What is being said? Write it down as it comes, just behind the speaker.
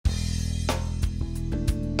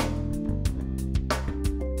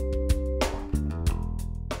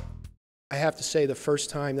I have to say the first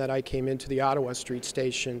time that I came into the Ottawa Street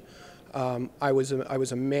Station, I was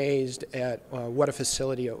amazed at what a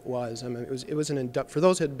facility it was. I mean, it was for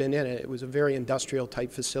those who had been in it, it was a very industrial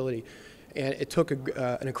type facility, and it took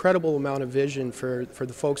an incredible amount of vision for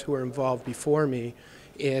the folks who were involved before me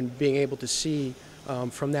in being able to see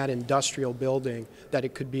from that industrial building that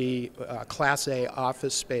it could be a Class A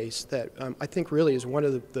office space that I think really is one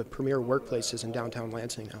of the premier workplaces in downtown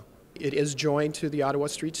Lansing now. It is joined to the Ottawa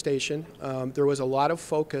Street Station. There was a lot of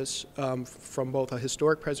focus from both a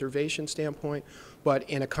historic preservation standpoint, but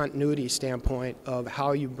in a continuity standpoint of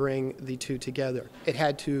how you bring the two together. It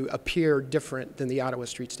had to appear different than the Ottawa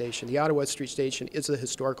Street Station. The Ottawa Street Station is a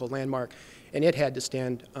historical landmark, and it had to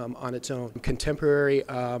stand on its own. Contemporary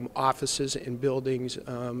offices and buildings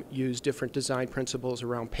use different design principles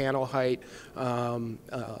around panel height,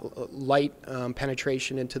 light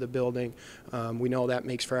penetration into the building. We know that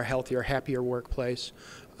makes for a healthier, happier workplace.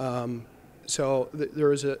 So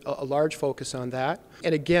there is a large focus on that.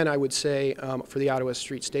 And again, I would say for the Ottawa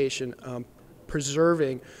Street Station,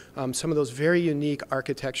 preserving some of those very unique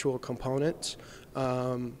architectural components,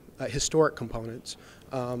 historic components,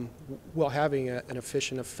 while having an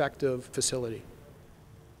efficient, effective facility.